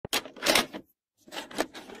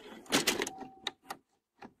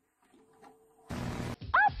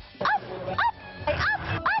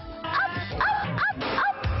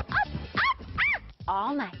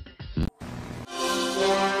all night.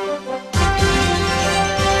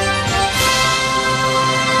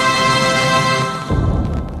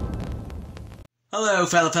 Hello,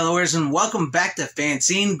 fellow followers, and welcome back to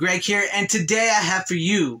FanZcene. Greg here, and today I have for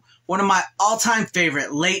you one of my all-time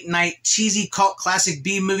favorite late-night cheesy cult classic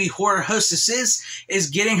B-movie horror hostesses is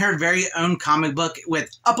getting her very own comic book with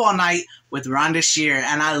Up All Night with Rhonda Shear.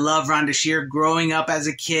 And I love Rhonda Shear. Growing up as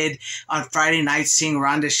a kid on Friday nights, seeing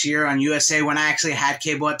Rhonda Shear on USA when I actually had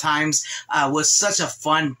cable at times was such a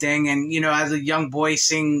fun thing. And, you know, as a young boy,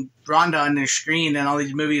 seeing Rhonda on their screen and all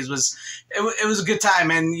these movies was a good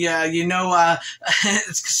time. And yeah, you know,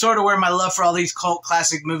 it's sort of where my love for all these cult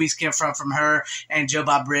classic movies came from her and Joe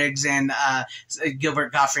Bob Briggs and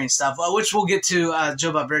Gilbert Gottfried and stuff, which we'll get to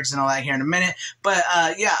Joe Bob Briggs and all that here in a minute. But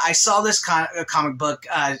yeah, I saw this comic book.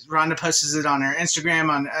 Rhonda posted it on her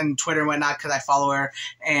Instagram, on Twitter and whatnot, because I follow her,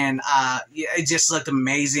 and it just looked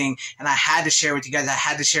amazing, and I had to share with you guys. I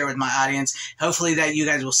had to share with my audience. Hopefully that you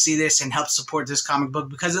guys will see this and help support this comic book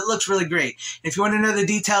because it looks really great. If you want to know the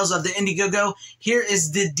details of the Indiegogo, here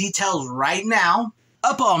is the details right now.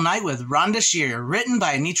 Up All Night with Rhonda Shear, written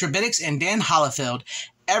by Anitra Biddix and Dan Hollifield.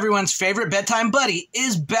 Everyone's favorite bedtime buddy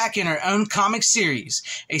is back in her own comic series.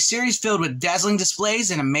 A series filled with dazzling displays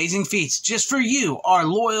and amazing feats just for you, our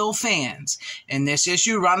loyal fans. In this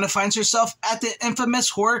issue, Rhonda finds herself at the infamous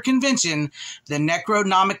horror convention, the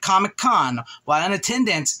Necronomic Comic Con. While in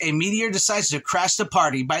attendance, a meteor decides to crash the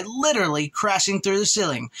party by literally crashing through the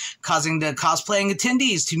ceiling, causing the cosplaying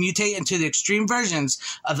attendees to mutate into the extreme versions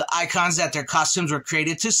of the icons that their costumes were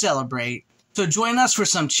created to celebrate. So join us for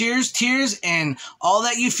some cheers, tears, and all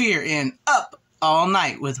that you fear in Up All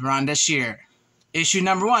Night with Rhonda Shear. Issue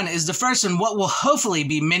number 1 is the first in what will hopefully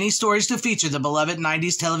be many stories to feature the beloved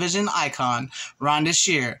 90s television icon, Rhonda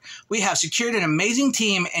Shear. We have secured an amazing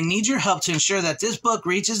team and need your help to ensure that this book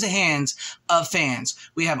reaches the hands of fans.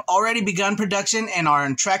 We have already begun production and are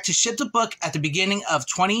on track to ship the book at the beginning of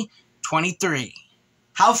 2023.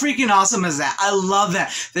 How freaking awesome is that? I love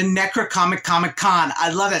that. The Necrocomic Comic Con.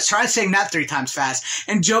 I love that. Try saying that 3 times fast.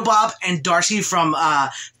 And Joe Bob and Darcy from,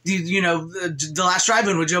 you know, The Last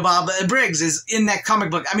Drive-In with Joe Bob Briggs is in that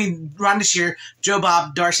comic book. I mean, Rhonda Shear, Joe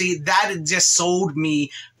Bob, Darcy, that just sold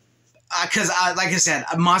me. Because, like I said,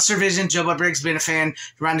 Monster Vision, Joe Bob Briggs, been a fan.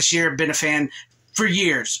 Rhonda Shear, been a fan. For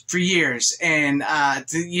years. And,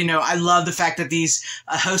 you know, I love the fact that these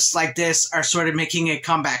hosts like this are sort of making a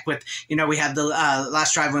comeback with, you know, we had the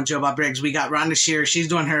Last Drive with Joe Bob Briggs. We got Rhonda Shear. She's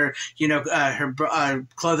doing her, you know, her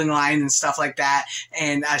clothing line and stuff like that.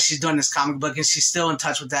 And she's doing this comic book, and she's still in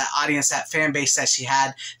touch with that audience, that fan base that she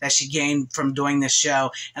had, that she gained from doing this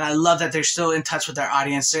show. And I love that they're still in touch with their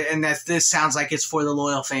audience, and that this sounds like it's for the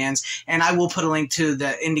loyal fans. And I will put a link to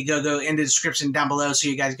the Indiegogo in the description down below so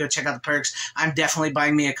you guys go check out the perks. I'm definitely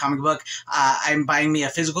buying me a comic book. I'm buying me a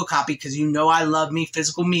physical copy because you know I love me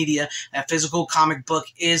physical media. A physical comic book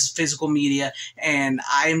is physical media, and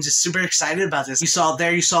I am just super excited about this. You saw the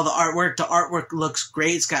artwork. The artwork looks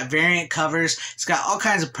great. It's got variant covers. It's got all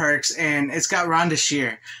kinds of perks, and it's got Rhonda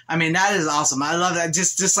Shear. I mean, that is awesome. I love that.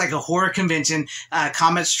 Just like a horror convention,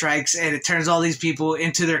 comet strikes, and it turns all these people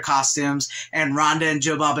into their costumes, and Rhonda and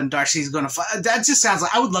Joe Bob and Darcy is going to fight. That just sounds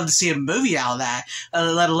like I would love to see a movie out of that,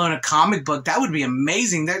 let alone a comic book. That would be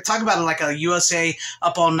amazing. They're talking about it like a USA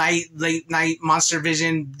Up All Night, late night Monster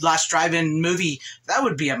Vision, Last Drive-In movie. That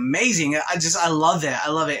would be amazing. I love that.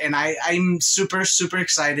 I love it. And I'm super, super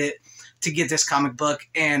excited to get this comic book,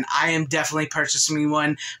 and I am definitely purchasing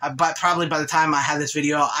one. But probably by the time I have this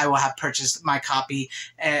video, I will have purchased my copy.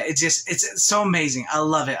 It's so amazing. I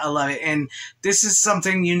love it. I love it. And this is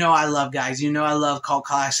something, you know, I love, guys. You know, I love cult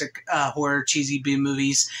classic horror, cheesy B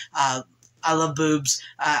movies. I love boobs.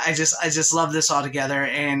 I just love this all together,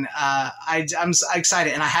 and I'm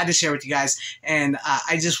excited, and I had to share with you guys. And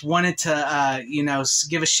I just wanted to, you know,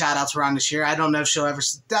 give a shout out to Rhonda Shear. I don't know if she'll ever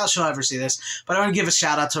see this, but I want to give a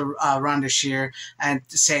shout out to Rhonda Shear and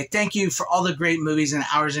to say thank you for all the great movies and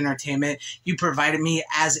hours of entertainment you provided me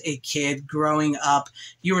as a kid growing up.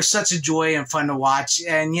 You were such a joy and fun to watch,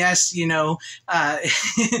 and yes, you know,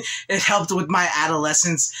 it helped with my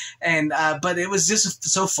adolescence, and but it was just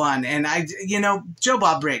so fun. And you know, Joe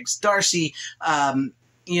Bob Briggs, Darcy,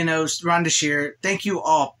 you know, Rhonda Shear, thank you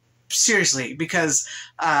all. Seriously, because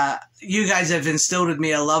you guys have instilled in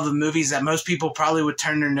me a love of movies that most people probably would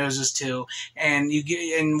turn their noses to. And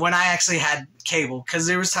when I actually had cable, because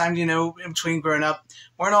there was times, in between growing up,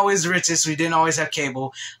 weren't always the richest. We didn't always have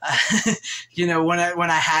cable. When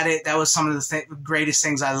I had it, that was some of the greatest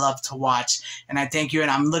things I loved to watch. And I thank you.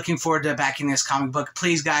 And I'm looking forward to backing this comic book.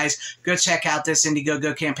 Please, guys, go check out this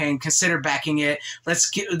Indiegogo campaign. Consider backing it.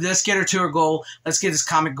 Let's get her to her goal. Let's get this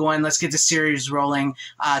comic going. Let's get the series rolling.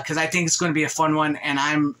 Because I think it's going to be a fun one. And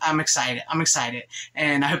I'm excited. I'm excited.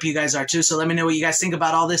 And I hope you guys are too. So let me know what you guys think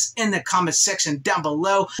about all this in the comments section down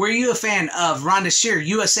below. Were you a fan of Rhonda Shear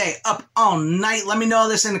USA Up All Night? Let me know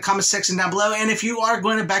all this in the comments section down below. And if you are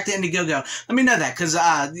going back to Indiegogo, let me know that, because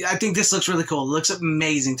I think this looks really cool. It looks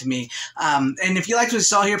amazing to me. And if you liked what you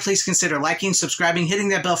saw here, please consider liking, subscribing, hitting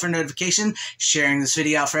that bell for notification, sharing this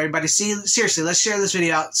video out for everybody to see. Seriously, let's share this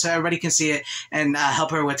video out so everybody can see it and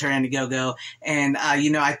help her with her Indiegogo. And,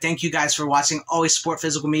 I thank you guys for watching. Always support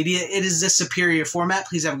physical media. It is the superior format.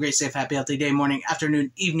 Please have a great, safe, happy, healthy day, morning,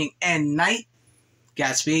 afternoon, evening, and night.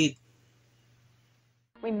 Godspeed.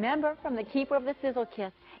 Remember, from the keeper of the sizzle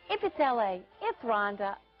kiss, if it's L.A., it's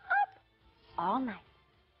Rhonda. Up all night.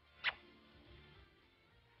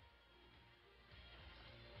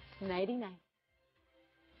 Nighty-night.